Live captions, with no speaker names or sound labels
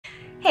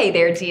Hey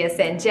there,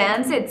 GSN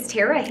Gems. It's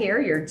Tara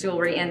here, your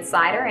jewelry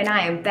insider, and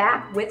I am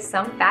back with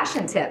some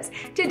fashion tips.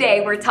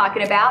 Today we're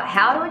talking about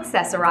how to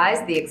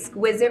accessorize the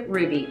exquisite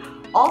ruby.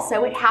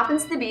 Also, it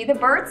happens to be the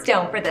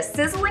birthstone for the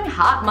sizzling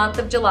hot month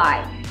of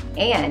July,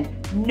 and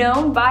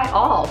known by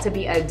all to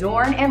be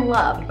adorned and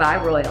loved by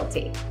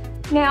royalty.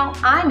 Now,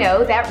 I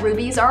know that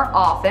rubies are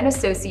often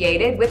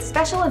associated with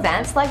special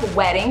events like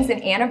weddings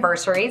and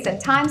anniversaries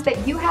and times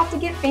that you have to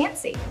get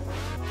fancy.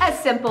 A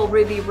simple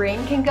ruby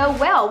ring can go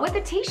well with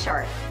a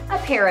t-shirt, a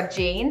pair of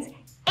jeans,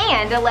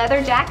 and a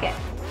leather jacket.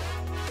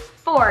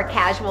 For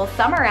casual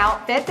summer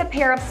outfits, a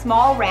pair of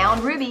small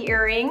round ruby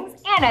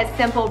earrings and a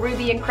simple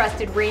ruby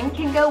encrusted ring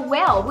can go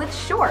well with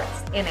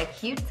shorts and a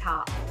cute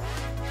top.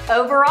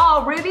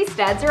 Overall, ruby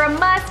studs are a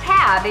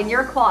must-have in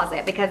your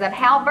closet because of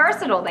how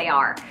versatile they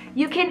are.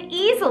 You can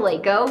easily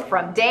go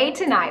from day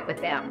to night with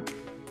them.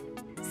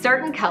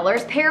 Certain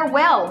colors pair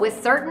well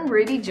with certain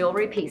ruby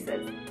jewelry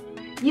pieces.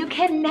 You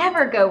can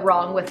never go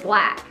wrong with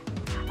black.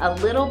 A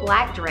little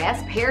black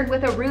dress paired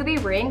with a ruby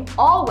ring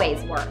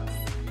always works.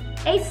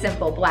 A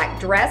simple black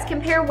dress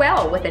can pair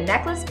well with a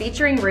necklace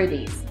featuring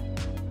rubies.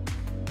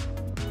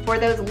 For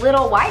those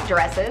little white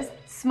dresses,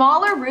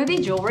 smaller ruby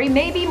jewelry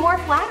may be more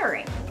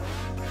flattering.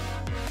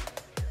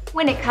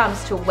 When it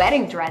comes to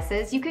wedding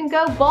dresses, you can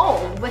go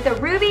bold with a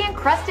ruby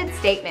encrusted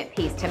statement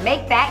piece to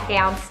make that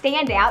gown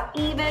stand out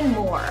even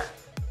more.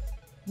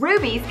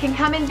 Rubies can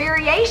come in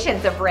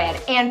variations of red,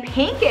 and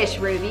pinkish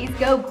rubies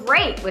go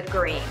great with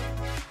green.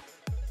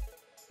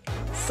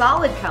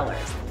 Solid colors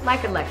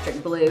like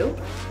electric blue,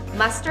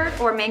 mustard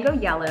or mango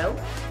yellow,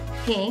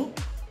 pink,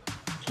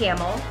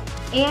 camel,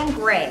 and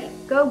gray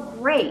go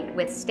great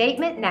with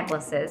statement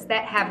necklaces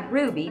that have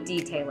ruby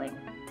detailing.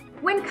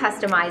 When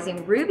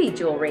customizing ruby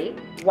jewelry,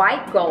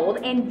 white gold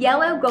and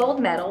yellow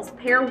gold metals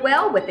pair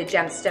well with the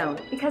gemstone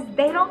because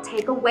they don't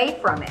take away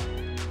from it.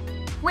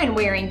 When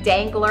wearing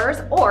danglers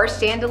or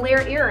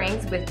chandelier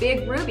earrings with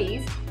big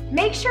rubies,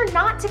 make sure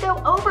not to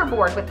go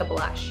overboard with the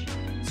blush.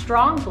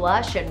 Strong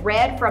blush and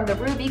red from the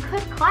ruby could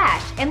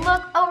clash and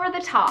look over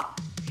the top.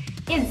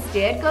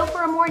 Instead, go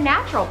for a more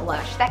natural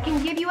blush that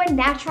can give you a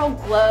natural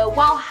glow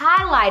while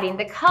highlighting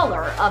the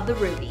color of the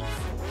rubies.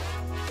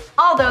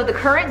 Although the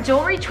current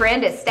jewelry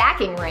trend is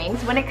stacking rings,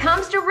 when it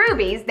comes to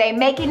rubies, they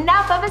make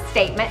enough of a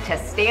statement to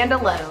stand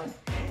alone.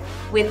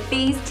 With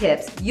these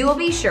tips, you'll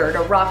be sure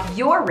to rock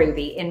your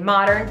ruby in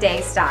modern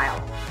day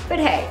style. But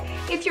hey,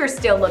 if you're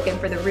still looking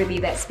for the ruby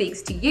that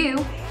speaks to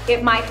you,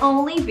 it might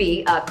only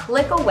be a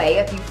click away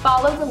if you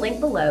follow the link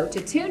below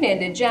to tune in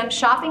to Gem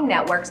Shopping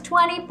Network's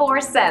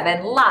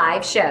 24/7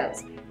 live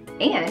shows.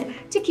 And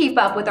to keep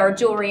up with our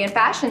jewelry and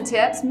fashion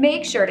tips,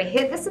 make sure to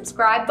hit the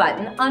subscribe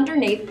button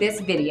underneath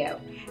this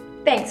video.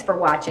 Thanks for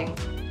watching.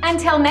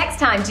 Until next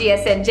time,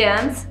 GSN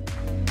Gems.